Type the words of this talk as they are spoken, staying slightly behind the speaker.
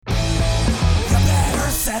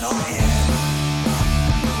settle in.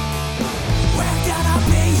 We're gonna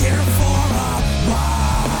be here for a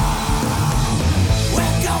while.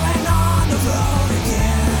 We're going on the road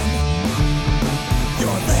again.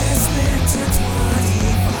 You're listening to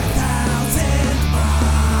 25,000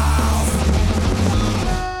 miles.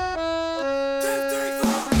 2, 3, 4.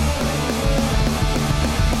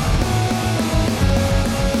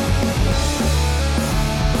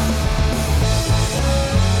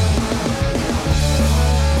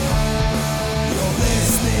 You're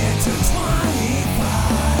listening to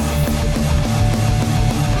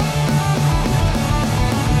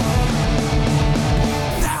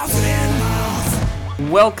 25,000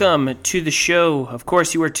 miles. Welcome to the show. Of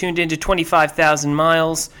course, you are tuned into 25,000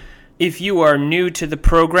 miles. If you are new to the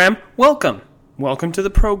program, welcome. Welcome to the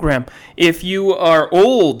program. If you are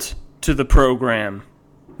old to the program,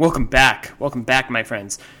 welcome back. Welcome back, my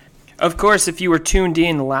friends. Of course, if you were tuned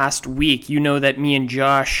in last week, you know that me and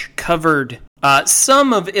Josh covered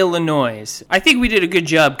some of Illinois. I think we did a good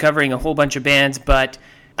job covering a whole bunch of bands, but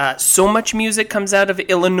so much music comes out of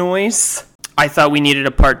Illinois, I thought we needed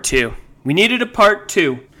a part two.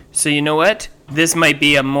 So you know what? This might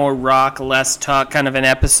be a more rock, less talk kind of an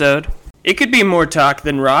episode. It could be more talk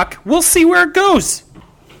than rock. We'll see where it goes.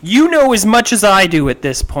 You know as much as I do at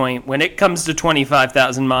this point when it comes to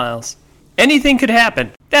 25,000 miles. Anything could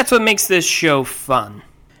happen. That's what makes this show fun.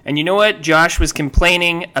 And you know what? Josh was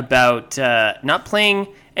complaining about not playing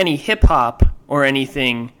any hip-hop or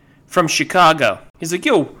anything from Chicago. He's like,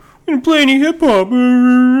 yo, we didn't play any hip-hop.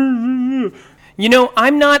 You know,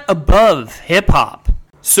 I'm not above hip-hop.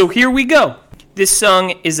 So here we go. This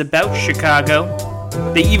song is about Chicago.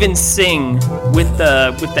 They even sing with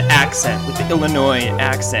the accent, with the Illinois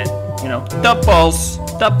accent. You know, the Bulls,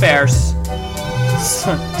 the Bears.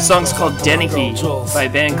 Song's called Dennehy by a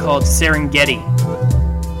band called Serengeti.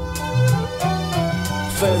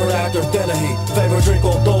 Favorite actor, Dennehy. Favorite drink,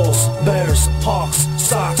 Old Doles. Bears, Hawks,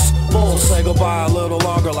 Sox, Bulls. Say goodbye a little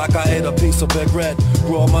longer like I ate a piece of Big Red.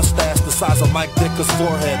 Grew a mustache the size of Mike Dicker's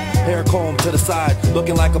forehead. Hair combed to the side,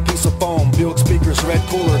 looking like a piece of foam. Buick speakers, red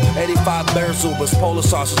cooler. 85 Bear Zubas, Polish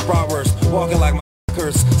sausage, bratwurst. Walking like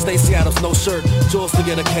Stacey Adams, no shirt, Jules to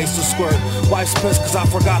get a case of squirt. Wife's pissed cause I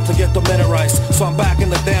forgot to get the minute rice. So I'm back in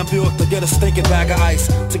the damn Buick to get a stinking bag of ice.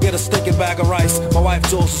 To get a stinking bag of rice. My wife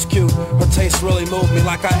Jules is cute. Her taste really moved me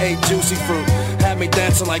like I ate juicy fruit. Had me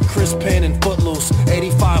dancing like Chris Penn and Footloose.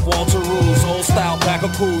 85 Walter Rules, old style pack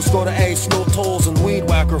of crews. Go to Ace, no tolls and weed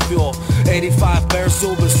whacker fuel. 85 Bear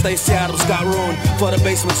Zubas, Stacey Adams got ruined. For the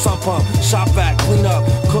basement sump pump, shop vac, clean up.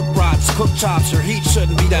 Cook brats, cook chops, your heat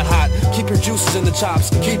shouldn't be that hot. Keep your juices in the chops,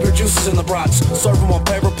 keep your juices in the brats. Serve them on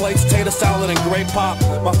paper plates, tater salad and grape pop.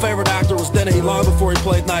 My favorite actor was Dennehy long before he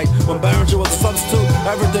played night. When Behringer was a substitute,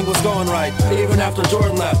 everything was going right. Even after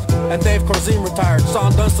Jordan left and Dave Corzine retired.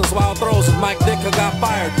 Sean Dunstan's wild throws and Mike Ditka got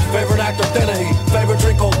fired. Favorite actor Dennehy, favorite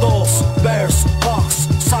drink Old Doles. Bears, Hawks,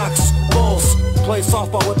 Sox, Bulls. Play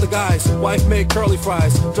softball with the guys, wife made curly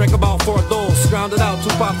fries. Drank about 4 Doles, grounded out 2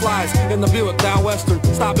 pop flies. In the Buick down Western,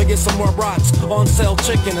 stop and get some more brats. On sale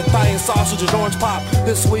chicken, Italian sausages, orange pop.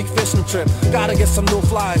 This week fishing trip, gotta get some new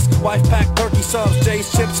flies. Wife packed turkey subs, Jay's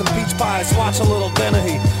chips and peach pies. Watch a little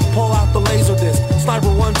Dennehy, pull out the laser disc. Sniper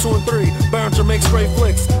 1, 2, and 3, Behringer makes great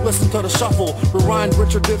flicks. Listen to the shuffle, rewind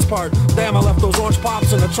Richard Ditt's part. Damn, I left those orange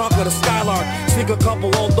pops in the trunk of the Skylark. Sneak a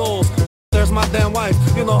couple Old Doles. There's my damn wife,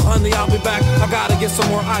 you know honey I'll be back. I gotta get some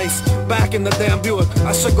more ice, back in the damn Buick.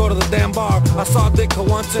 I should go to the damn bar. I saw Ditka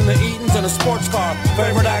once in the Eatons in a sports car.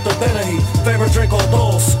 Favorite actor Dennehy, favorite drink Old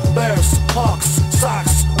Doles. Bears, Hawks,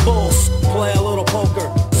 Sox, Bulls. Play a little poker,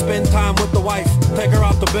 spend time with the wife. Take her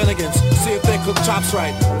out to Bennigan's, see if they cook chops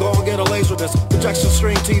right. Go and get a Laserdisc, projection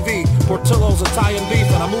screen TV. Portillo's Italian beef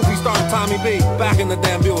and a movie starring Tommy B. Back in the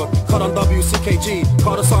damn Buick, cut on WCKG.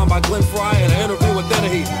 Caught a song by Glenn Fry and an interview with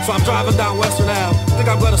Dennehy. So I'm driving down Western Ave, think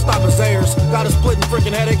I'm gonna stop at Zayre's. Got a splitting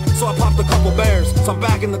freaking headache, so I popped a couple bears. So I'm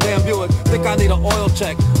back in the damn Buick, think I need an oil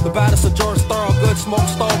check. The baddest of George Thorogood, smoke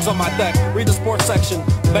stoves on my deck. Read the sports section,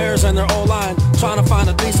 Bears and their O-line. Trying to find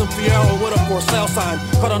a decent Fiero with a for sale sign.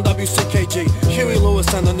 Cut on WCKG, Huey Lewis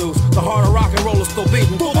and the news. The heart of rock and roll is still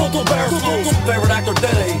beating. Bears lose. Favorite actor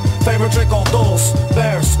Dennehy, favorite drink Old Doles.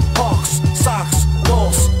 Bears, Hawks, Sox,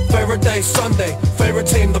 Bulls. Favorite day Sunday, favorite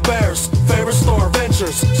team the Bears. Favorite store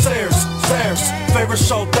Ventures, Sayers. Favorite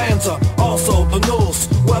show Danza, also the news.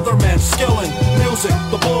 Weatherman, Skilling, music,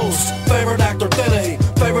 the blues. Favorite actor Dennehy,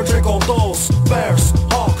 favorite drink Old Doles. Bears,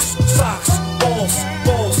 Hawks, Sox, Bulls.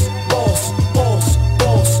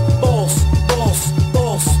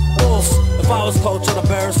 If I was coach of the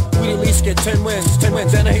Bears, we'd at least get 10 wins.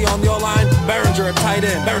 Dennehy on your line, Behringer at tight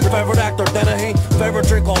end. Favorite actor Dennehy, favorite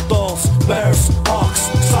drink Old Doles. Bears,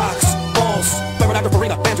 Hawks, Sox.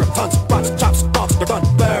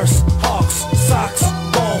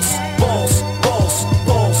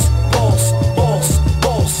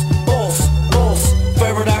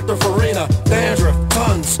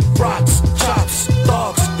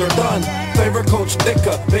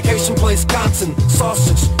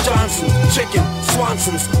 sausage, Johnson, chicken,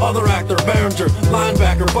 Swanson's, other actor, Behringer,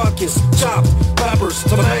 linebacker, Buckus, chopped, peppers,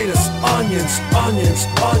 tomatoes, onions, onions,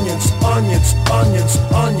 onions, onions, onions,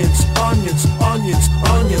 onions, onions, onions,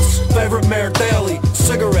 onions. Favorite Mayor Daley,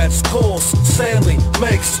 cigarettes, Coles, Stanley,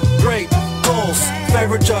 makes great goals.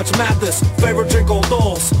 Favorite Judge Mathis, favorite drink Old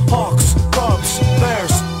Doles, Hawks, Cubs,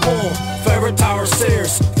 Bears, Bull. Favorite Tower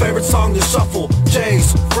Sears, favorite song to shuffle,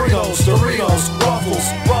 J's, Fritos, Doritos,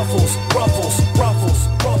 Ruffles, Ruffles, Ruffles, Ruffles,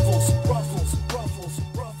 Ruffles, Ruffles, Ruffles,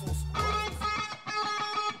 Ruffles.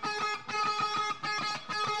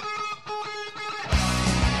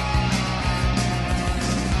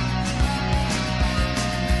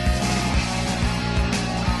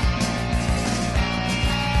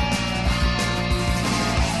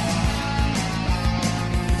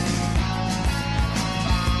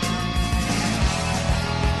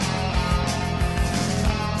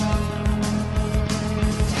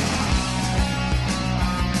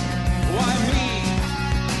 Why me?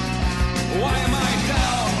 Why am I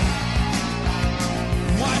down?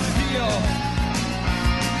 Why feel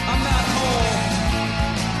I'm not whole?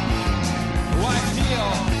 Why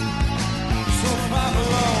feel so far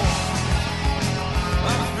below?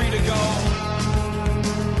 I'm free to go.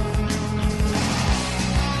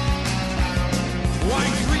 Why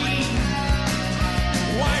dream?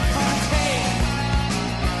 Why partake?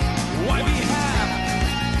 Why be half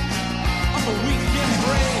of a weak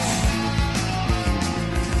embrace?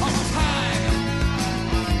 Of time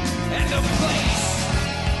and of place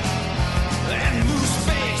and loose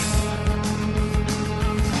space.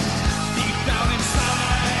 Deep down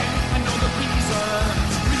inside, I know the reason.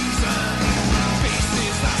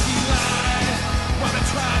 Faces I see lies while they're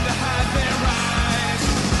trying to hide their eyes.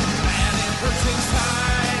 Man, it hurts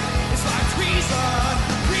inside. It's like treason,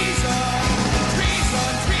 treason,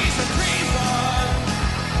 treason, treason, treason.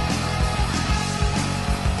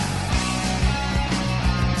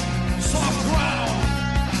 Soft ground,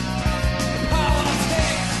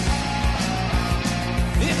 politics,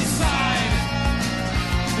 inside,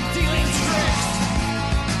 dealing tricks.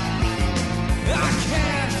 I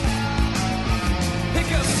can't pick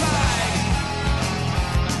a side,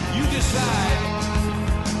 you decide.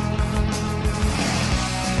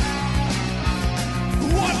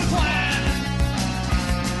 What plan,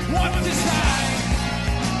 what design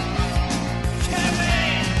can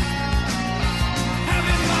they have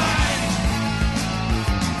in mind?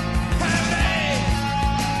 Have they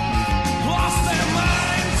lost their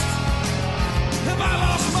minds? Have I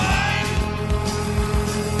lost mine?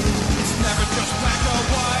 It's never just black or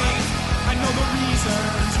white. I know the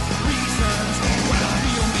reasons. What I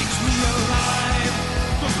feel makes me alive.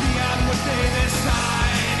 Goes beyond what they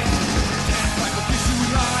decide. Can't fight what gives you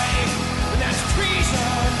life. But that's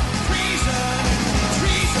treason, treason,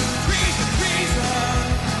 treason, treason, treason.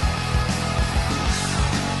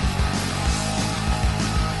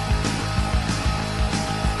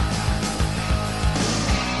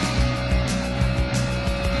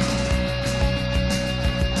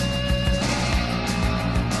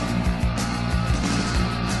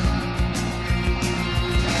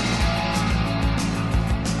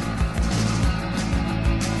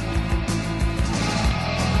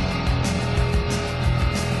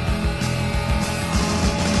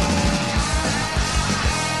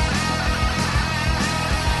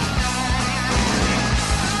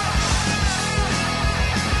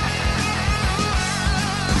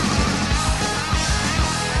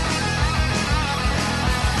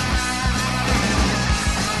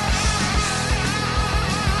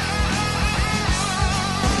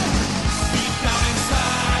 Deep down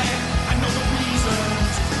inside, I know the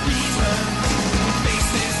reasons.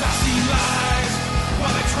 Faces I see lies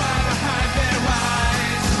while they try to hide their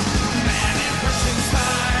eyes. Man, it hurts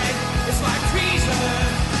inside. It's like treason,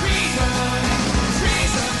 treason,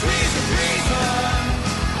 treason, treason, treason.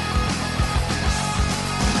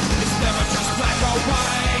 It's never just black or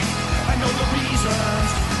white. I know the reasons.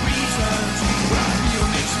 What I feel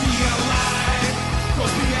makes me alive.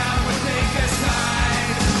 Goes beyond what they decide.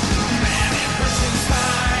 Man, it hurts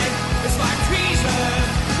inside. It's like treason,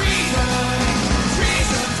 treason,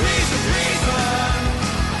 treason, treason, treason.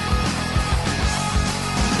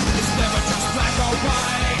 It's never just black or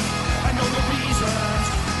white. I know the reasons.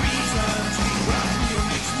 What I feel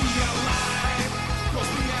makes me alive. Goes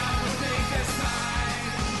beyond what they decide.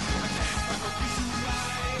 I can't fight what gives you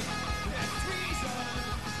life. That's treason,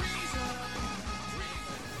 treason,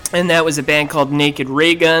 treason. And that was a band called Naked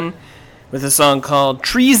Raygun with a song called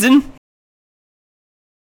Treason.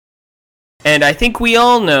 And I think we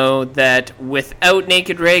all know that without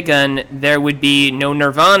Naked Raygun, there would be no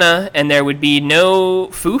Nirvana and there would be no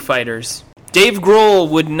Foo Fighters. Dave Grohl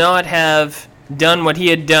would not have done what he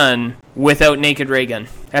had done without Naked Raygun.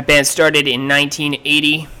 That band started in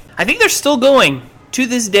 1980. I think they're still going to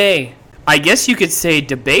this day. I guess you could say,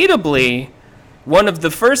 debatably, one of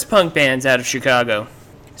the first punk bands out of Chicago.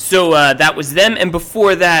 So that was them, and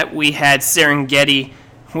before that we had Serengeti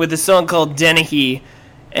with a song called Dennehy,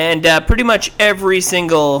 and pretty much every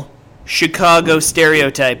single Chicago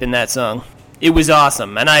stereotype in that song. It was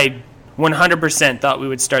awesome, and I 100% thought we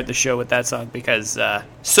would start the show with that song because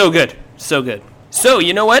so good, so good. So,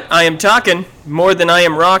 you know what? I am talking more than I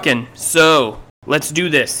am rocking, so let's do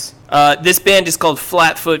this. This band is called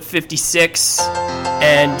Flatfoot 56,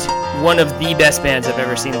 and one of the best bands I've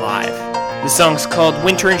ever seen live. The song's called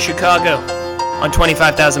Winter in Chicago on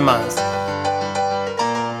 25,000 Miles.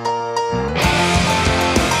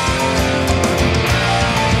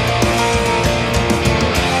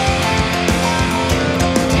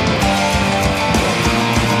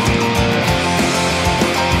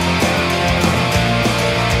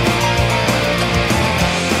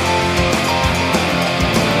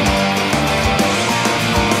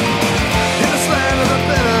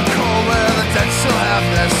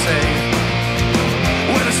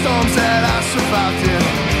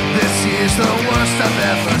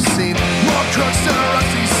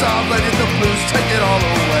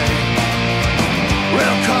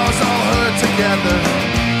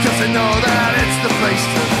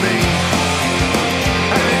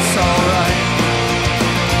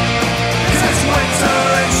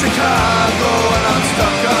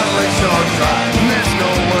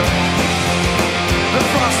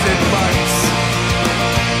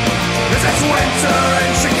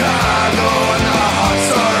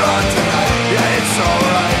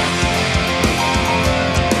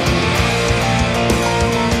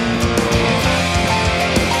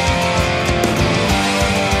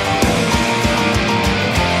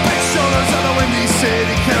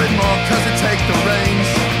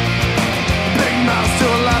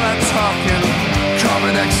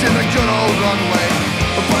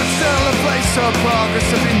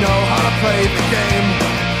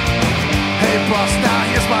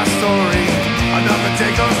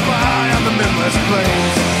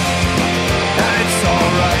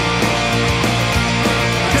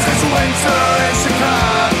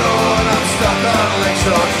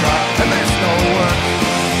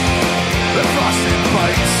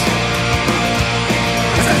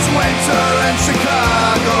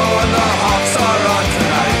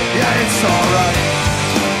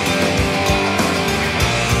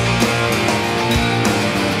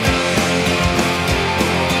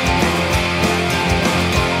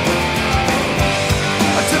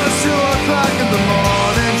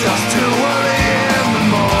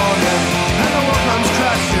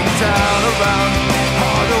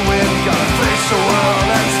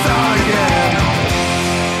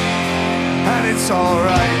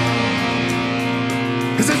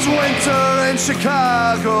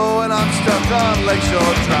 Chicago and I'm stuck on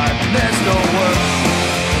Lakeshore Drive. There's no work,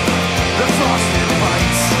 the frosted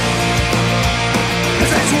bites.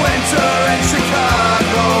 'Cause it's winter in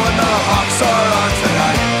Chicago and the Hawks are on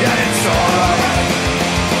tonight. Yeah, it's alright.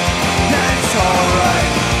 Yeah, it's alright.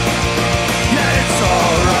 Yeah, it's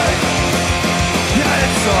alright. Yeah,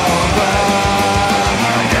 it's alright.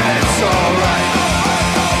 Yeah, it's alright.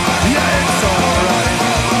 Yeah, it's alright.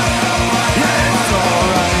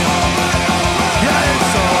 Yeah,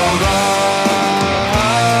 it's alright.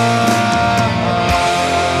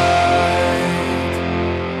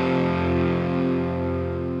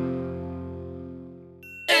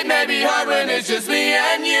 It's just me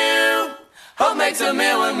and you. Hope makes a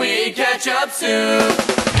meal when we catch up soon.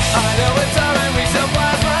 I know it's alright, we still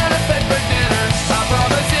fly flat and bed for dinner. I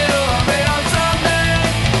promise you I'll be on someday.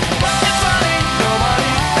 It's funny, nobody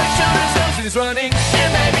that showed ourselves is running. It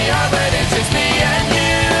may be hard, but it's just me and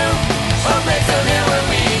you. Hope makes a meal when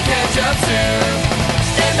we catch up soon.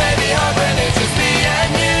 It may be hard, but it's just me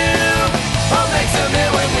and you. Hope makes a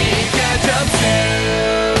meal when we catch up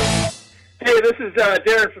soon. Hey, this is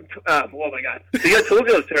Darren from... oh, my God. The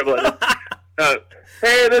Toledo is terrible.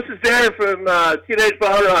 Hey, this is Darren from Teenage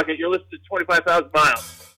Bottle Rocket. You're listening to 25,000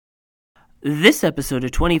 Miles. This episode of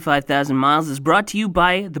 25,000 Miles is brought to you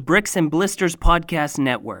by the Bricks and Blisters Podcast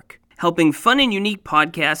Network, helping fun and unique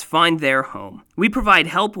podcasts find their home. We provide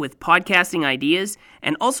help with podcasting ideas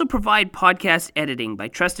and also provide podcast editing by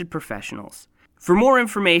trusted professionals. For more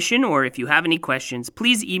information, or if you have any questions,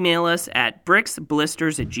 please email us at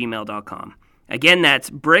bricksblisters@gmail.com. Again, that's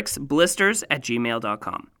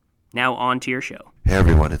bricksblisters@gmail.com. Now on to your show. Hey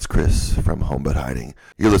everyone, it's Chris from Home But Hiding.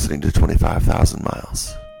 You're listening to 25,000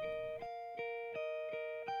 Miles.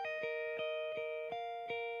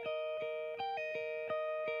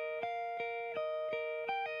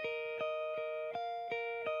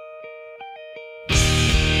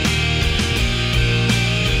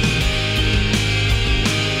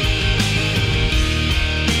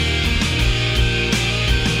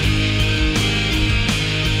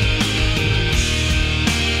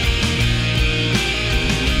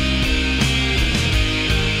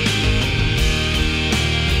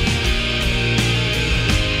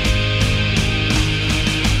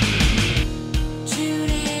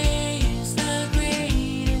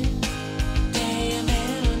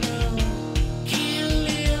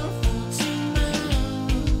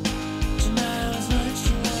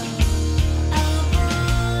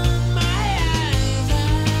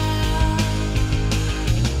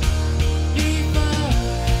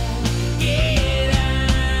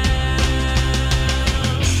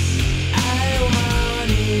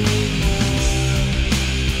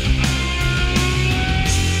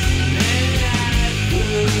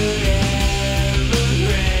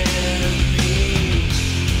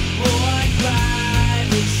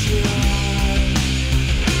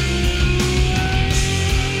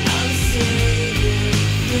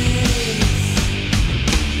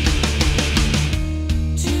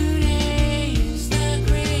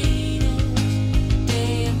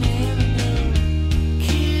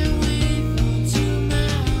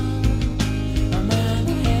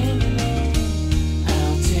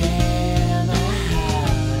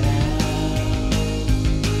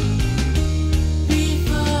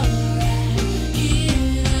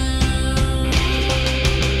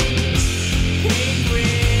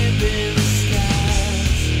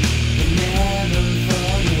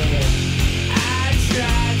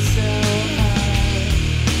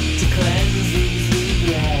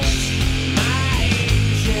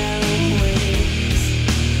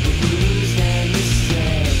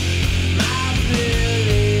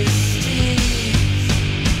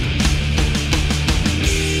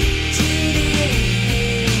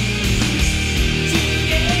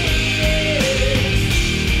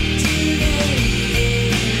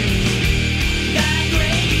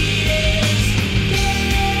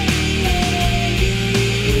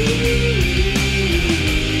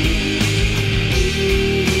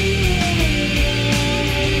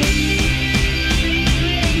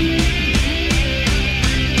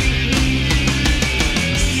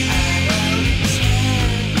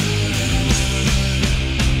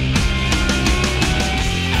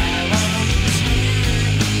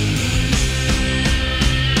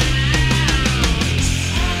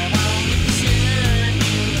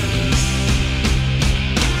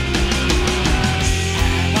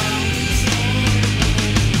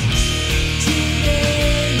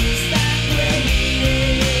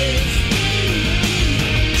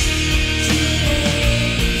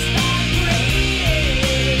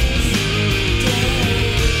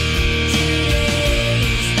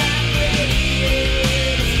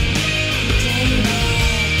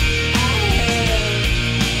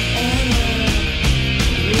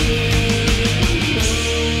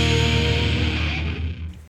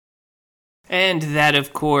 And that,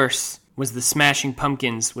 of course, was the Smashing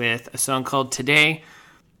Pumpkins with a song called Today.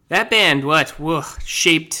 That band,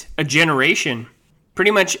 shaped a generation.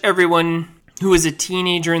 Pretty much everyone who was a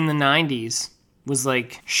teenager in the 90s was,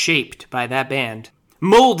 shaped by that band.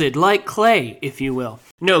 Molded like clay, if you will.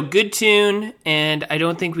 No, good tune, and I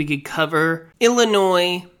don't think we could cover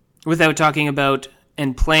Illinois without talking about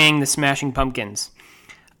and playing the Smashing Pumpkins.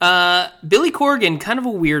 Billy Corgan, kind of a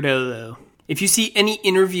weirdo, though. If you see any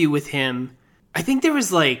interview with him, I think there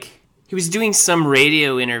was, he was doing some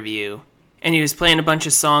radio interview, and he was playing a bunch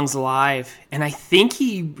of songs live, and I think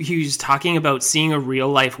he was talking about seeing a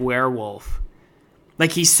real-life werewolf.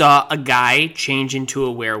 He saw a guy change into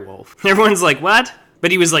a werewolf. Everyone's like, what?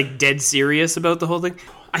 But he was, dead serious about the whole thing.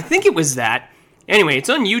 I think it was that. Anyway, it's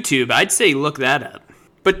on YouTube. I'd say look that up.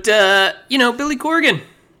 But, Billy Corgan,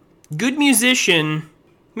 good musician,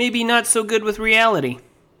 maybe not so good with reality.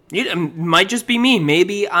 It might just be me.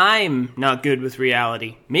 Maybe I'm not good with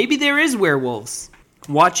reality. Maybe there is werewolves.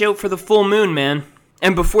 Watch out for the full moon, man.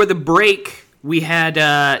 And before the break, we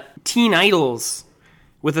had Teen Idols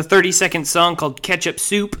with a 30-second song called Ketchup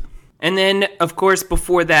Soup. And then, of course,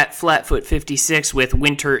 before that, Flatfoot 56 with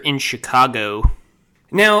Winter in Chicago.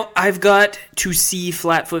 Now, I've got to see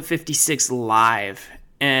Flatfoot 56 live,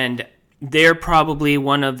 and they're probably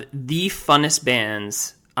one of the funnest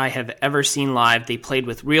bands I have ever seen live. They played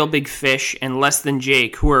with Real Big Fish and Less Than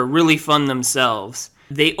Jake, who are really fun themselves.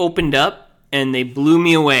 They opened up, and they blew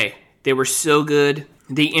me away. They were so good.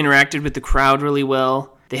 They interacted with the crowd really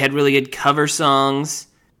well. They had really good cover songs.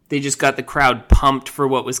 They just got the crowd pumped for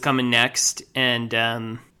what was coming next. And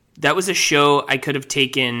that was a show I could have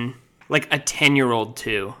taken a 10-year-old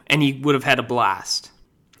to, and he would have had a blast.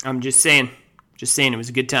 I'm just saying it was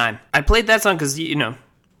a good time. I played that song because,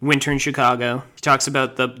 Winter in Chicago. He talks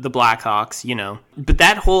about the Blackhawks, But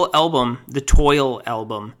that whole album, the Toil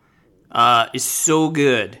album, is so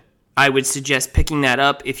good. I would suggest picking that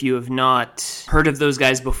up if you have not heard of those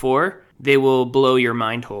guys before. They will blow your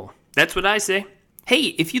mind hole. That's what I say. Hey,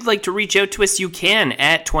 if you'd like to reach out to us, you can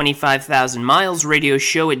at 25,000 miles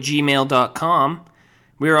radioshow@gmail.com.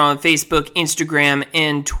 We're on Facebook, Instagram,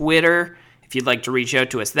 and Twitter if you'd like to reach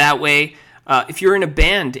out to us that way. If you're in a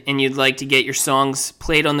band and you'd like to get your songs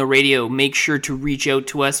played on the radio, make sure to reach out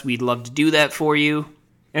to us. We'd love to do that for you.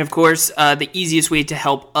 And of course, the easiest way to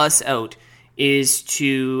help us out is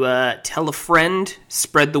to tell a friend,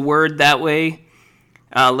 spread the word that way.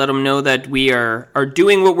 Let them know that we are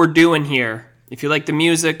doing what we're doing here. If you like the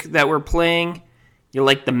music that we're playing, you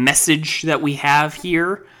like the message that we have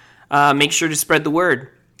here, make sure to spread the word.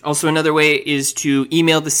 Also, another way is to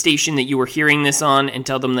email the station that you were hearing this on and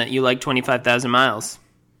tell them that you like 25,000 miles.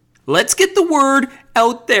 Let's get the word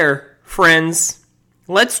out there, friends.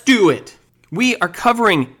 Let's do it. We are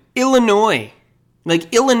covering Illinois.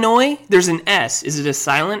 Illinois, there's an S. Is it a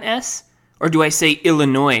silent S? Or do I say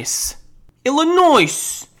Illinois?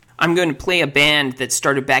 Illinois! I'm going to play a band that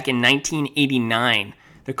started back in 1989.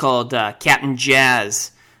 They're called Captain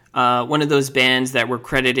Jazz. One of those bands that were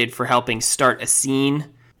credited for helping start a scene.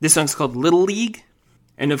 This song's called Little League.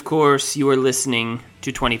 And of course, you are listening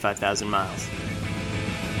to 25,000 Miles.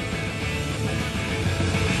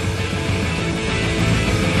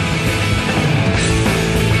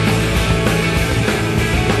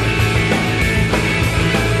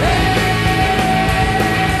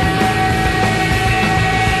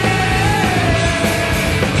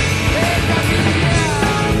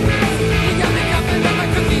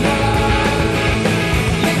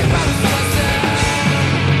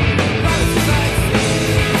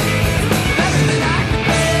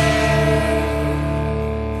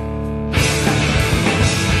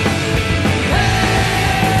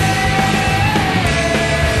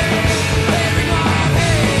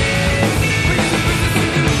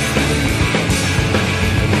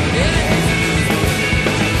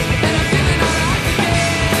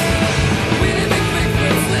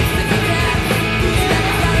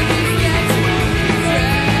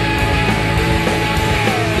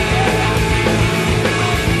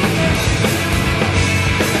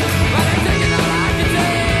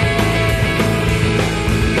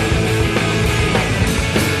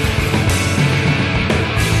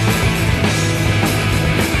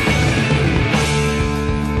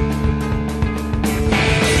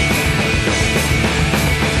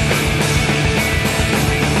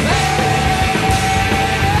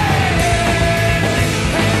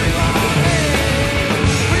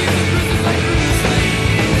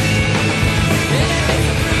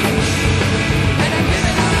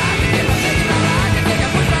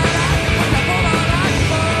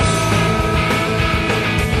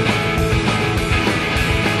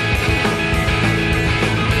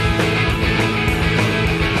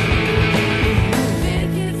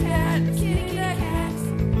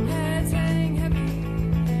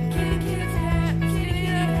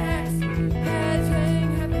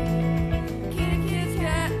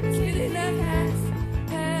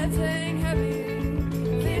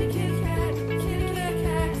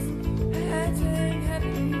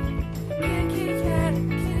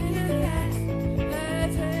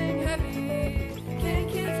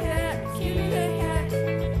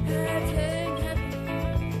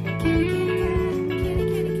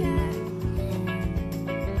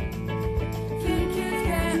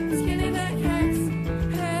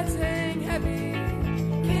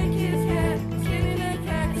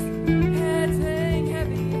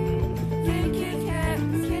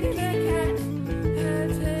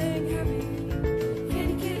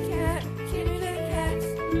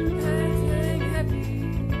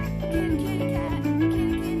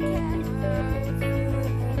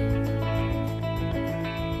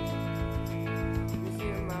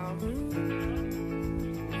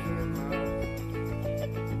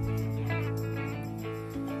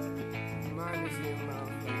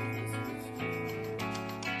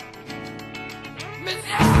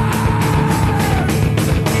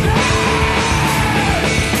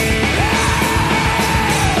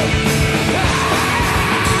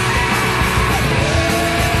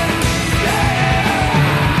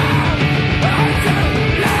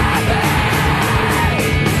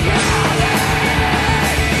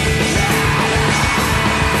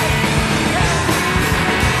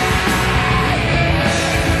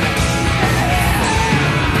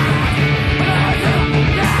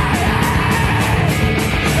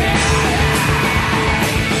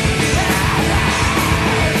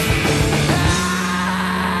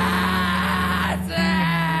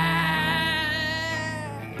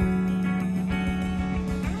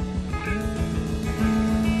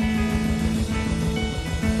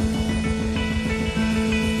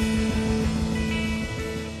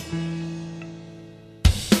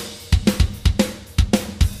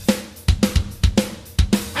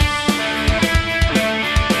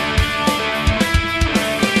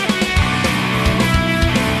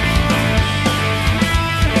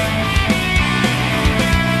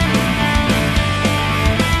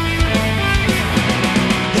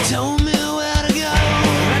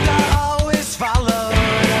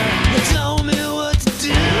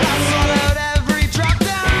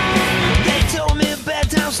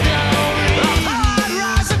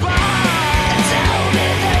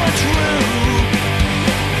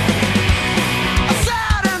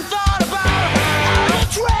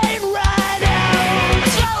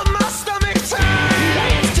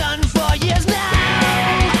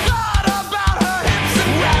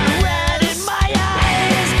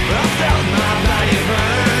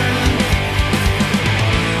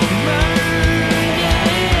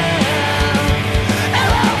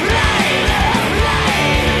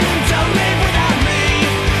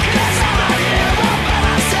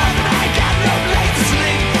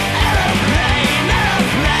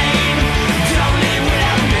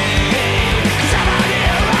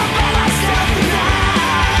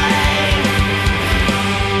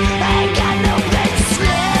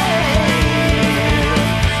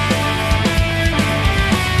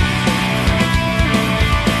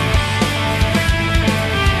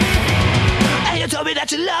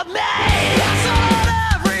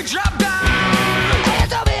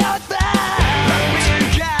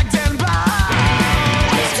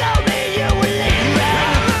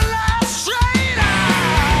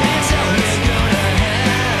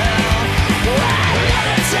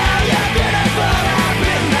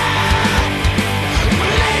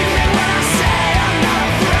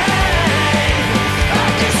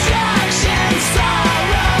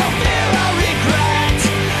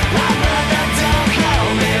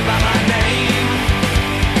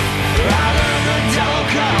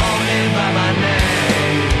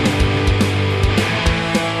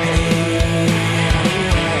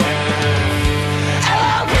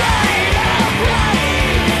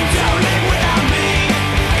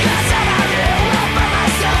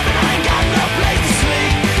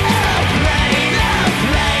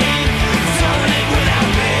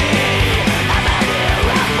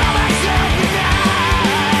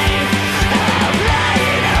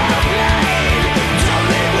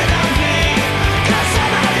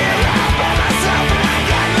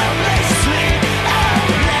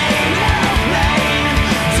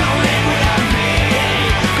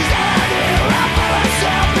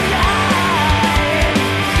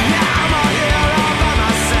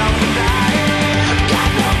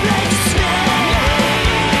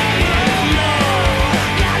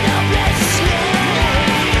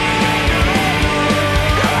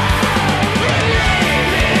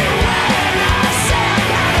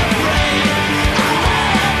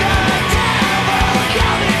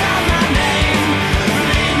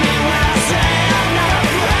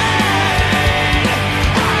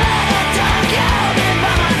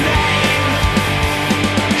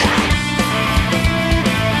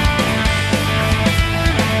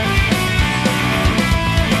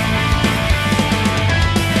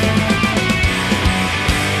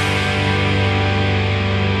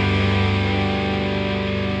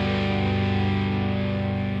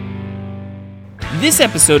 This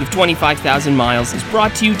episode of 25,000 Miles is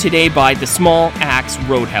brought to you today by the Small Axe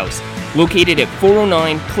Roadhouse, located at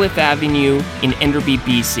 409 Cliff Avenue in Enderby,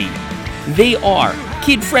 BC. They are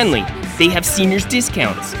kid-friendly. They have seniors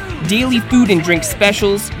discounts. daily food and drink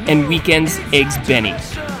specials, and weekends Eggs Benny.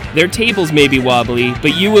 Their tables may be wobbly,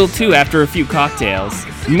 but you will too after a few cocktails.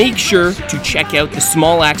 Make sure to check out the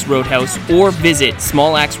Small Axe Roadhouse or visit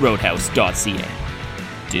smallaxeroadhouse.ca.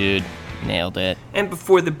 Dude, nailed it. And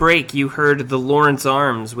before the break, you heard the Lawrence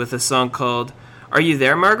Arms with a song called Are You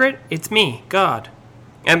There, Margaret? It's Me, God.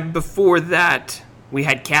 And before that, we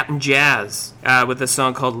had Captain Jazz with a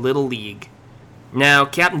song called Little League. Now,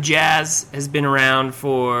 Captain Jazz has been around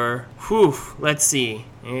for, let's see,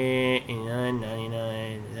 89,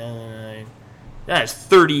 99, 99. That's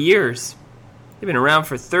 30 years. They've been around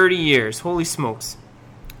for 30 years. Holy smokes.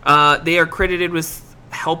 They are credited with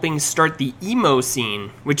helping start the emo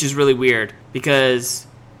scene, which is really weird, because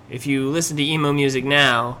if you listen to emo music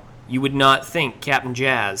now, you would not think Captain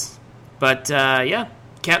Jazz. But, yeah,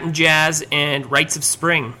 Captain Jazz and Rites of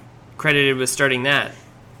Spring credited with starting that.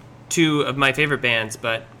 Two of my favorite bands,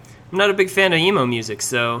 but I'm not a big fan of emo music,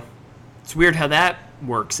 so it's weird how that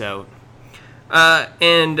works out.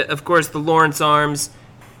 And, of course, the Lawrence Arms.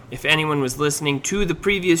 If anyone was listening to the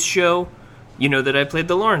previous show, you know that I played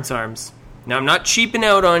the Lawrence Arms. Now, I'm not cheaping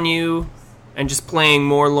out on you and just playing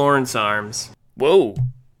more Lawrence Arms. Whoa,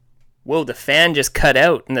 the fan just cut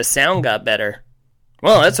out and the sound got better.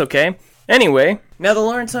 Well, that's okay. Anyway, now the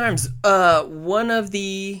Lawrence Arms, I'm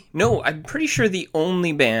pretty sure the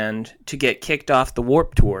only band to get kicked off the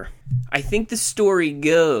Warped Tour. I think the story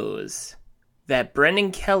goes that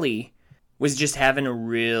Brendan Kelly was just having a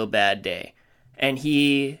real bad day, and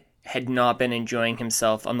he had not been enjoying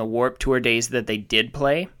himself on the Warped Tour days that they did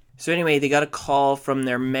play. So anyway, they got a call from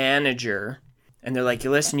their manager, and they're like,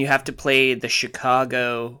 listen, you have to play the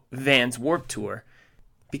Chicago Vans Warped Tour.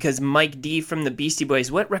 Because Mike D from the Beastie Boys,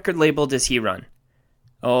 what record label does he run?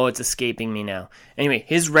 Oh, it's escaping me now. Anyway,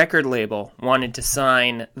 his record label wanted to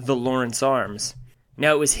sign the Lawrence Arms.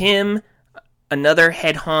 Now, it was him, another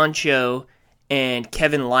head honcho, and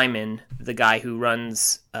Kevin Lyman, the guy who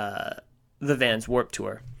runs the Vans Warped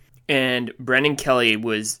Tour. And Brendan Kelly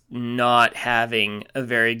was not having a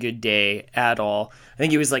very good day at all. I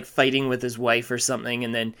think he was like fighting with his wife or something,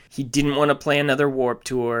 and then he didn't want to play another Warped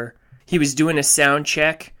Tour. He was doing a sound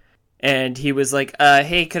check, and he was like,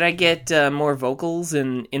 hey, could I get more vocals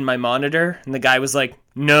in my monitor? And the guy was like,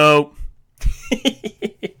 no.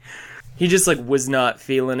 He just like was not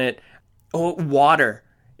feeling it. Oh, water.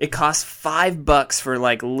 It costs $5 for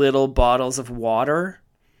like little bottles of water.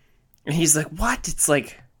 And he's like, what? It's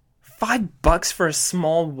like $5 for a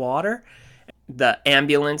small water? The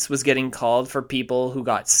ambulance was getting called for people who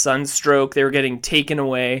got sunstroke. They were getting taken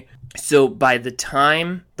away. So by the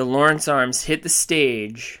time the Lawrence Arms hit the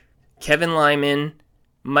stage, Kevin Lyman,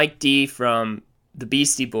 Mike D from the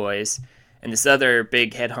Beastie Boys, and this other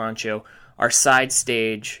big head honcho are side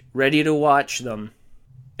stage, ready to watch them.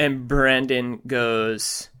 And Brendan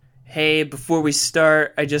goes, hey, before we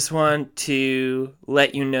start, I just want to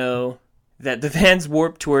let you know that the Vans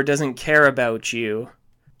Warped Tour doesn't care about you.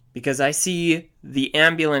 Because I see the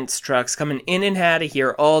ambulance trucks coming in and out of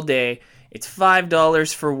here all day. It's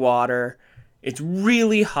 $5 for water. It's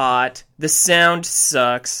really hot. The sound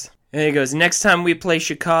sucks. And he goes, next time we play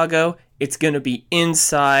Chicago, it's going to be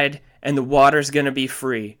inside, and the water's going to be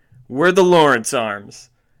free. We're the Lawrence Arms.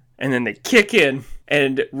 And then they kick in,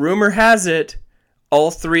 and rumor has it,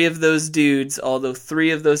 all three of those dudes, although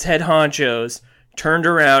three of those head honchos, turned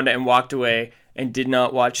around and walked away and did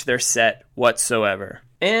not watch their set whatsoever.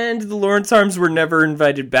 And the Lawrence Arms were never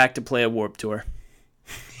invited back to play a Warped Tour.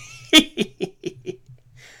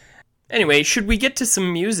 Anyway, should we get to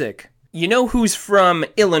some music? You know who's from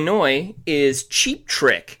Illinois is Cheap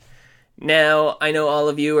Trick. Now, I know all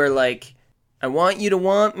of you are like, I want you to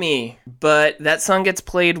want me, but that song gets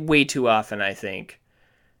played way too often, I think.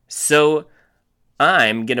 So,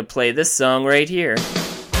 I'm gonna play this song right here.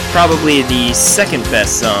 Probably the second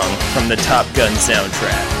best song from the Top Gun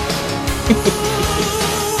soundtrack.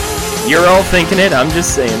 You're all thinking it, I'm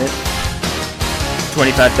just saying it.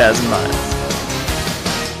 25,000 miles.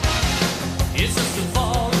 It's just a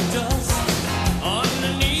fall of dust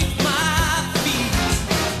underneath my feet.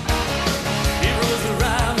 It rolls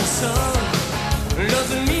around the sun.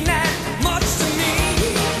 Doesn't mean that much to me.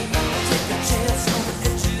 Take a chance on the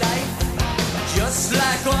edge of life, just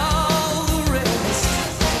like all the rest.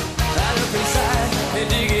 I look inside and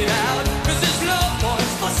dig it out, 'cause there's no point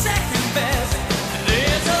for second best.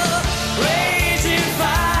 There's a raging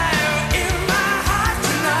fire in my heart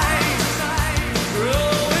tonight.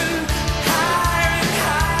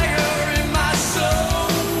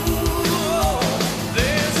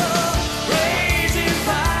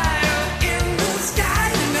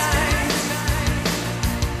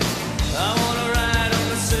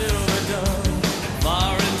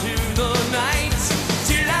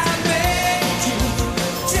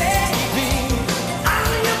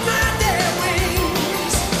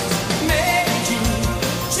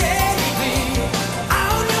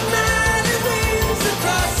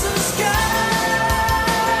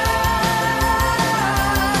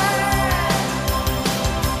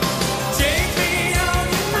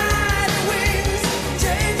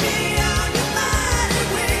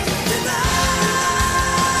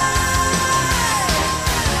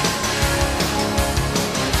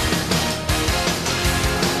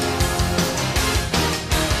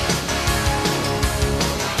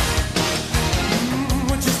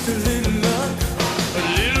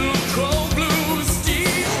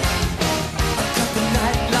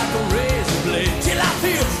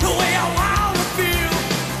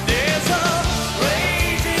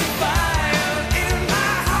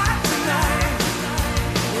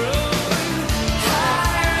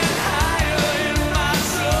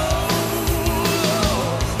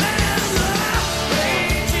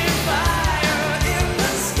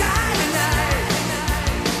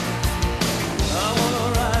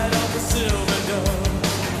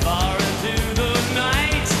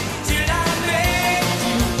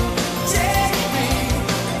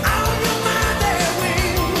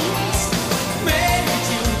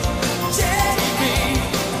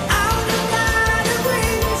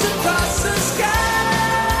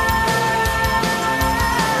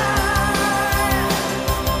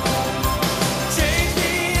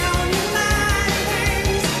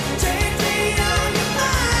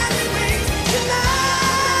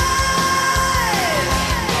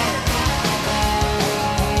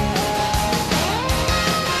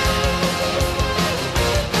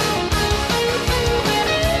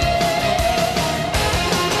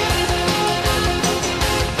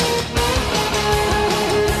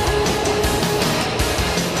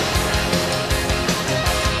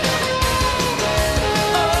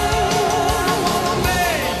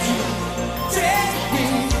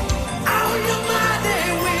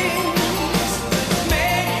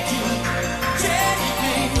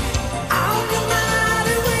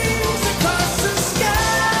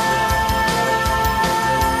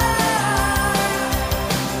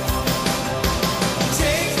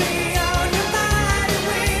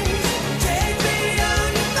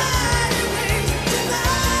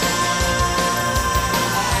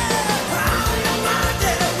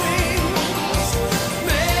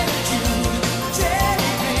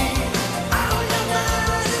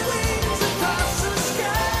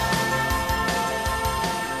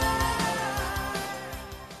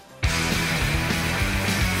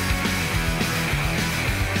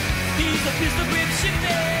 He's a pistol grip shifting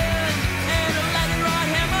and a lightning rod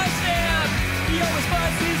hammer stab. He always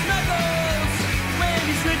busts his knuckles when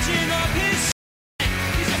he's switching up his shit.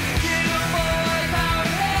 He's just a kill boy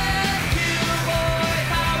powerhead, kill boy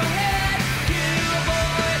powerhead, kill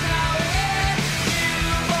boy powerhead,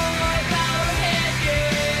 kill boy powerhead,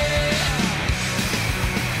 yeah.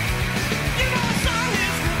 You know I saw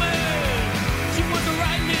his woman. She was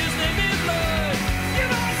writing his name in blood. You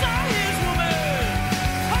know I saw his woman.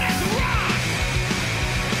 Oh, that's rock.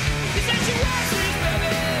 He said she was his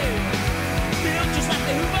baby. Built just like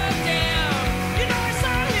the Hoover Dam. You know I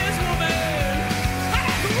saw his woman. Oh,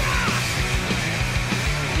 that's rock.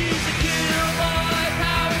 He's a kill boy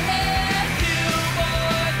powerhead, kill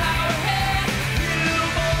boy powerhead, kill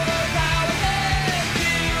boy powerhead,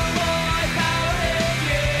 kill boy powerhead,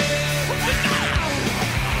 yeah.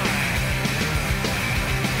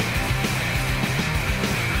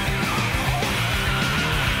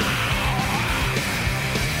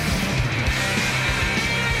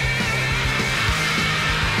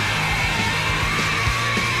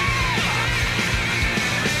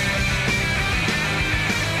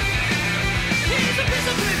 He's a piece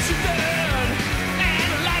of glitchy bird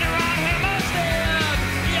and a lighter on hammer stab.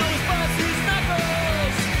 He always busts his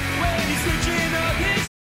knuckles when he's switching up his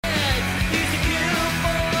head. He's a kill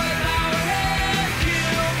boy powerhead,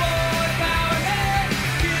 kill boy powerhead,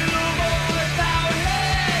 kill boy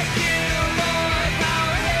powerhead, kill boy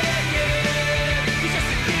powerhead, yeah. He's just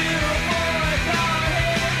a kill boy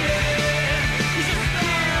powerhead, yeah. He's just a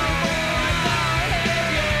kill boy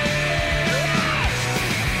powerhead, yeah.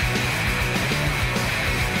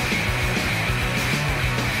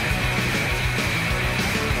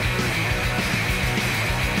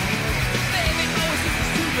 Baby Moses is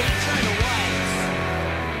too good at trying to wise.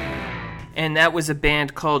 And that was a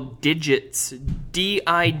band called Digits,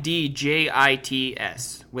 Didjits,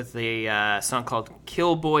 with a song called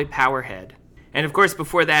Kill Boy Powerhead. And of course,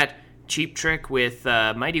 before that, Cheap Trick with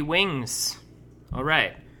Mighty Wings. All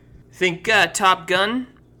right. Think Top Gun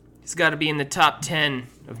has got to be in the top 10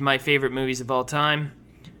 of my favorite movies of all time.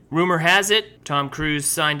 Rumor has it, Tom Cruise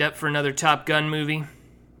signed up for another Top Gun movie.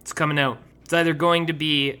 It's coming out. It's either going to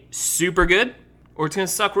be super good or it's going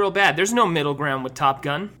to suck real bad. There's no middle ground with Top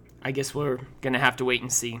Gun. I guess we're going to have to wait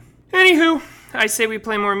and see. Anywho, I say we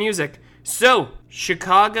play more music. So,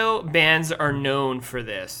 Chicago bands are known for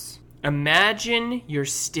this. Imagine you're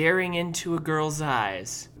staring into a girl's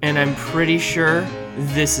eyes, and I'm pretty sure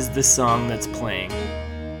this is the song that's playing.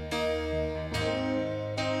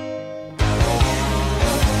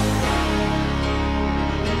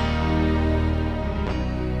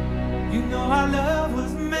 You know our love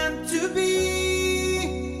was meant to be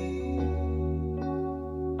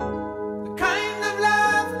the kind of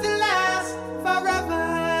love to last forever.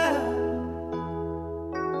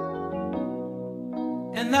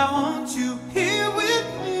 And I want you here with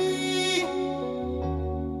me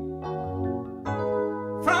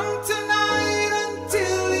from tonight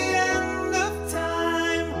until the end of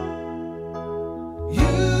time.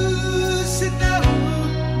 You should know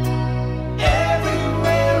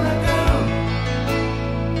everywhere I go,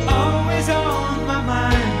 always on my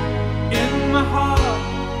mind, in my heart,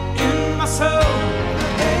 in my soul.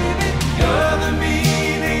 Baby, you're the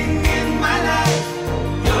meaning in my life.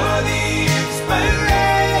 You're the inspiration.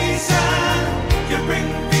 You bring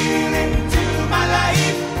me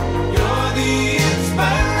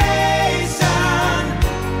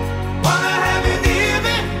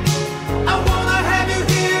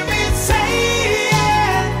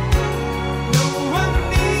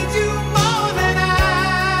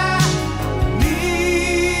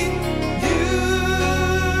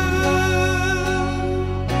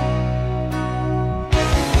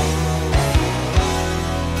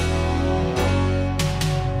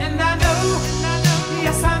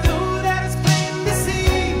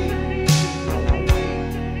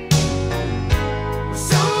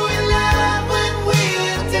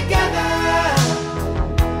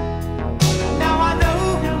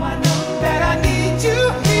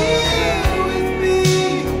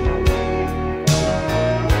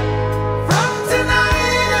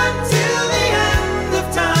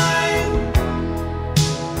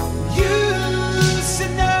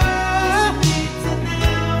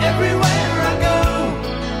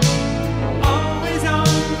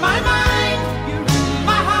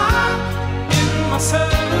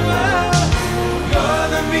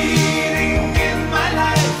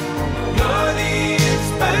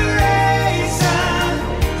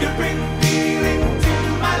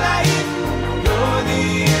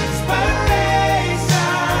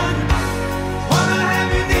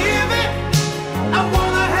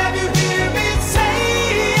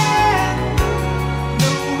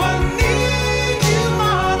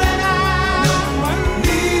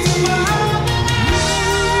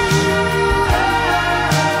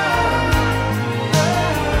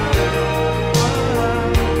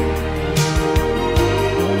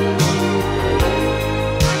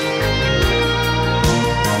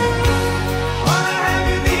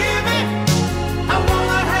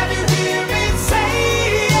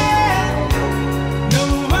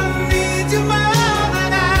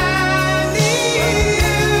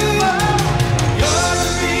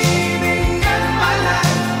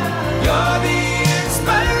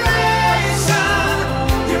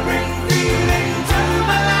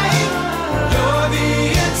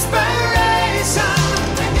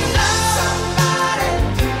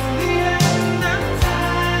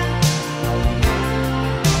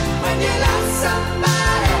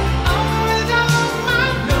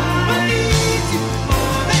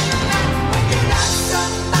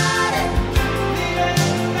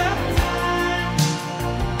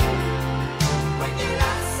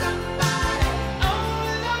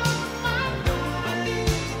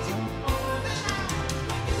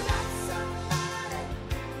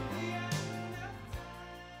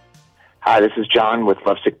Hi, this is John with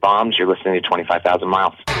Lovesick Bombs. You're listening to 25,000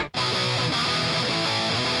 Miles. I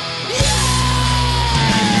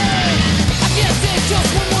can't stay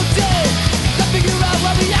just one more day. Can't figure out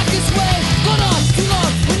why we act this way. Gone on too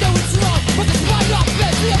long, we know it's wrong. But this right off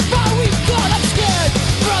bed, see how far we've gone. I'm scared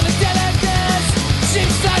for all the dead enders.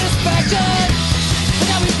 Seems satisfaction.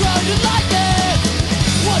 And now we've grown to like it.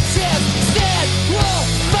 One chance, stand, roll,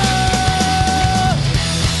 burn.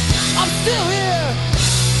 I'm still here.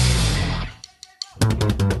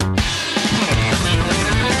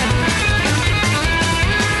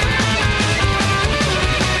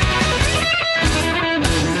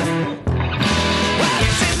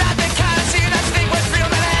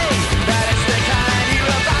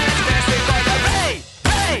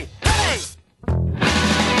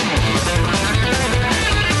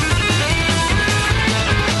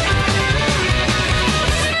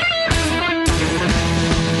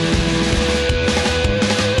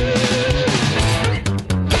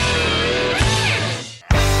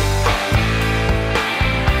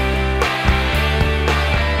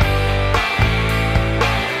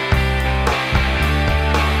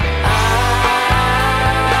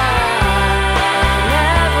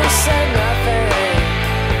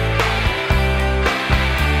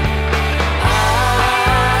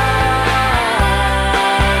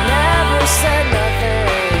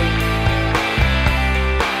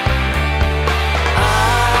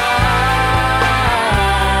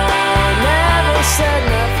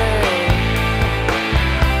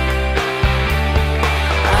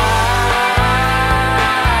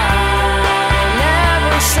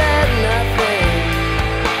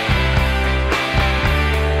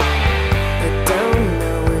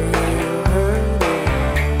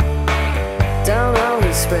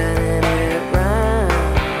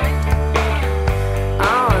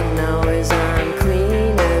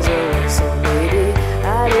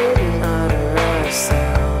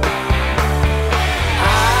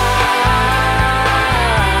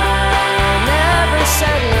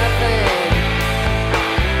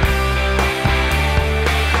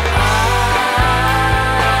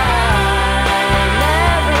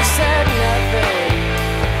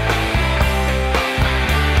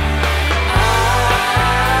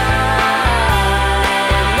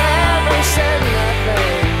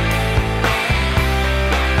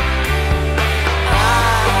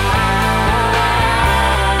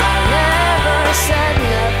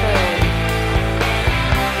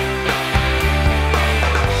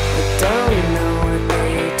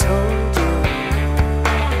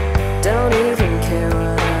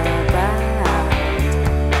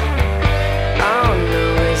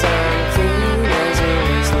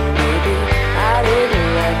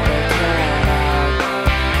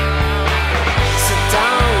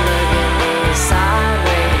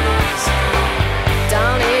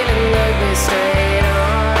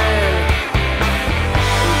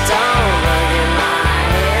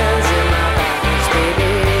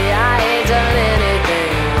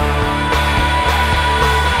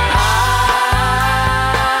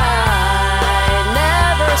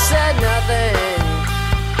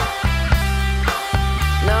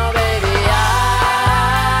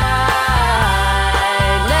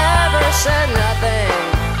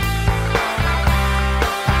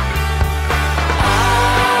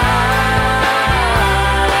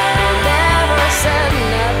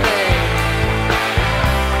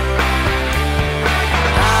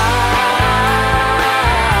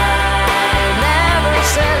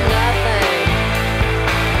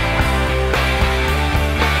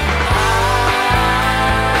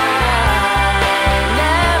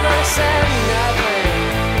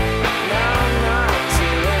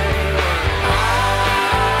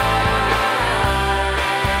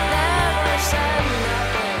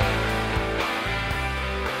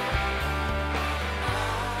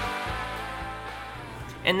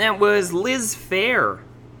 And that was Liz Phair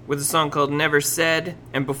with a song called Never Said.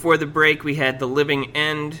 And before the break, we had The Living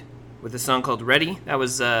End with a song called Ready. That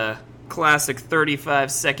was a classic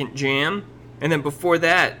 35-second jam. And then before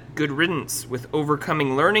that, Good Riddance with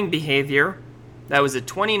Overcoming Learning Behavior. That was a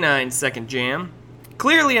 29-second jam.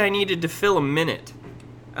 Clearly, I needed to fill a minute.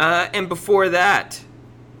 And before that,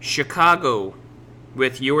 Chicago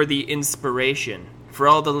with You're the Inspiration. For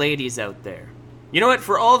all the ladies out there. You know what?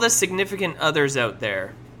 For all the significant others out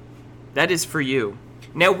there, that is for you.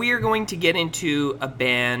 Now, we are going to get into a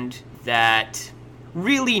band that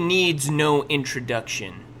really needs no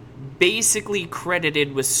introduction. Basically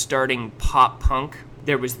credited with starting pop punk.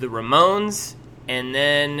 There was the Ramones, and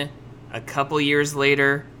then a couple years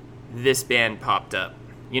later, this band popped up.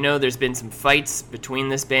 You know, there's been some fights between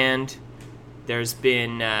this band. There's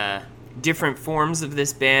been different forms of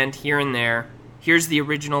this band here and there. Here's the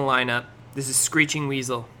original lineup. This is Screeching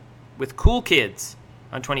Weasel with Cool Kids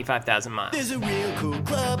on 25,000 Miles. There's a real cool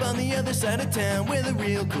club on the other side of town where the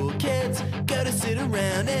real cool kids go to sit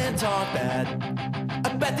around and talk bad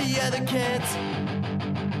about the other kids.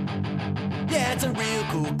 Yeah, it's a real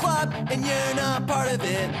cool club and you're not part of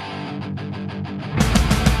it.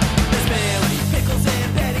 There's Bailey, pickles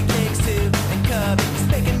and patty cakes too, and Cubby's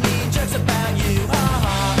making mean jokes about you. Ha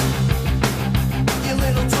ha, you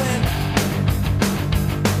little twin.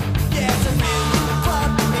 Yeah, it's a real cool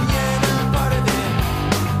club and you're not part of it.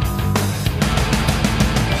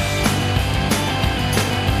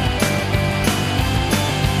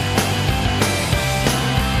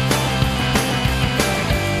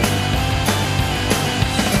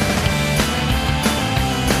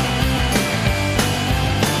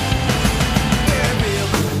 They're a real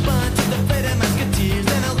cool bunch of the Flight of Musketeers,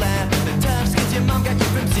 and a laugh at the toughs 'cause your mom got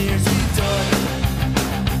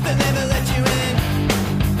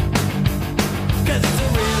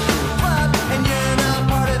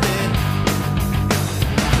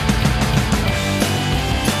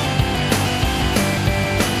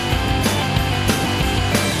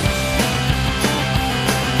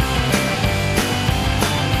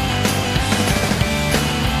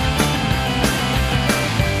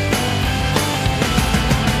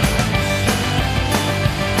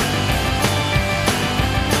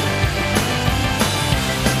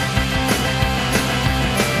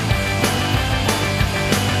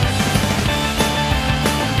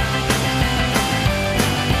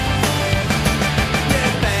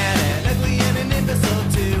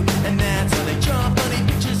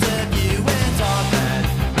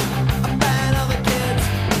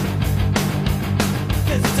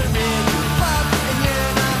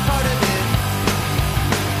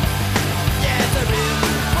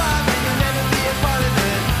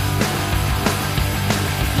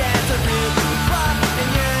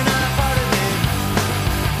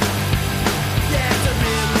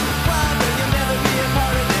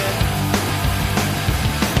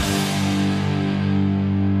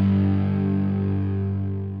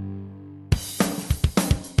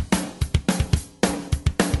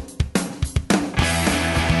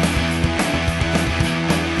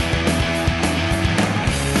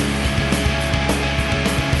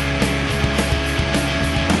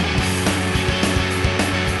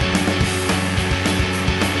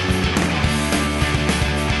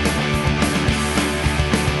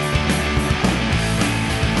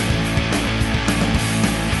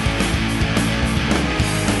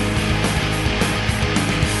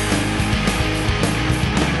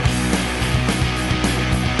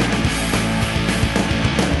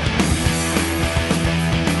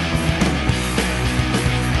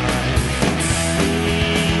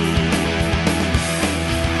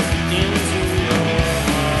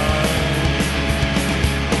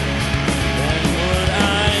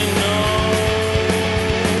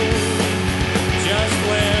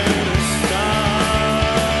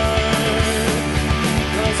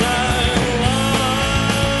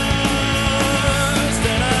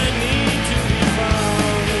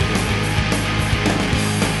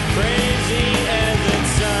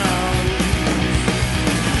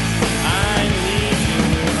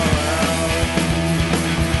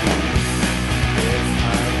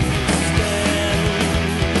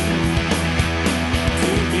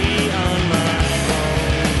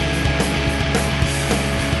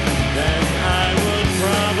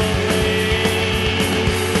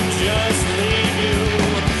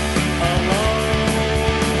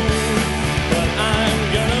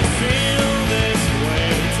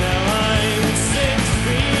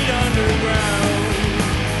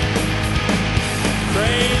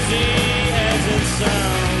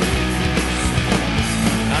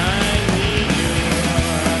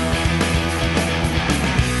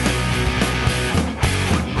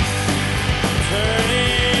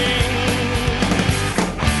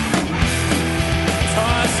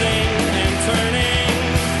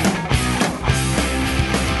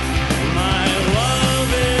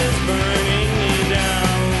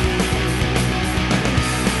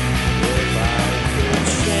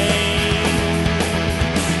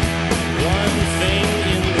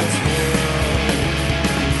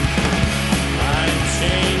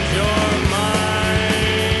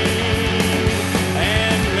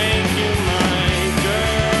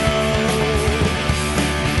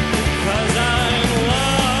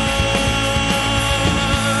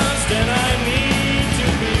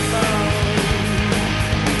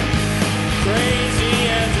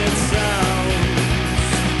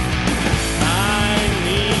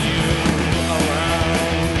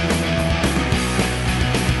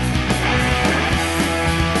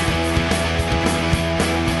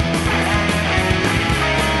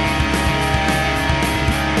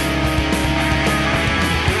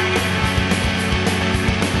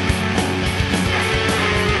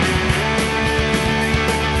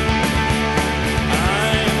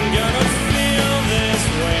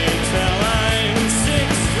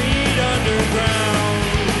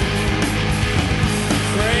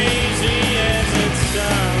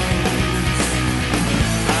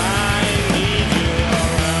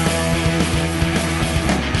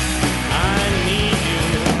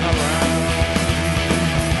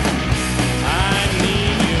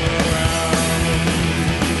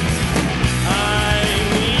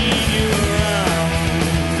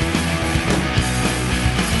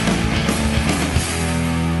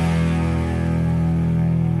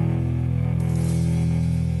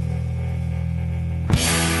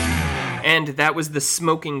And that was the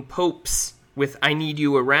Smoking Popes with I Need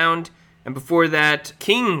You Around. And before that,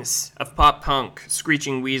 Kings of Pop Punk,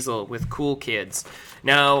 Screeching Weasel with Cool Kids.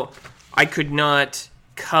 Now, I could not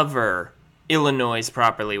cover Illinois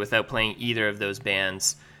properly without playing either of those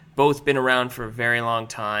bands. Both been around for a very long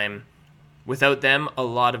time. Without them, a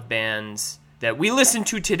lot of bands that we listen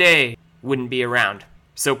to today wouldn't be around.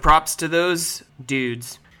 So props to those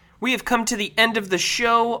dudes. We have come to the end of the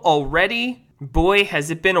show already. Boy,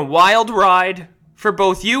 has it been a wild ride for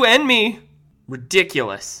both you and me.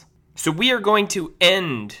 Ridiculous. So we are going to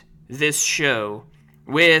end this show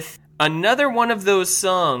with another one of those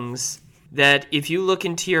songs that if you look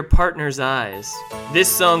into your partner's eyes, this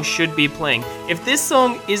song should be playing. If this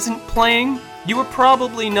song isn't playing, you are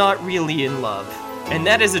probably not really in love. And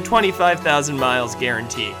that is a 25,000 miles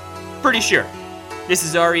guarantee. Pretty sure. This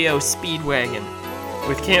is REO Speedwagon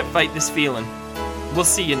with Can't Fight This Feeling. We'll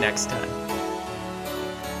see you next time.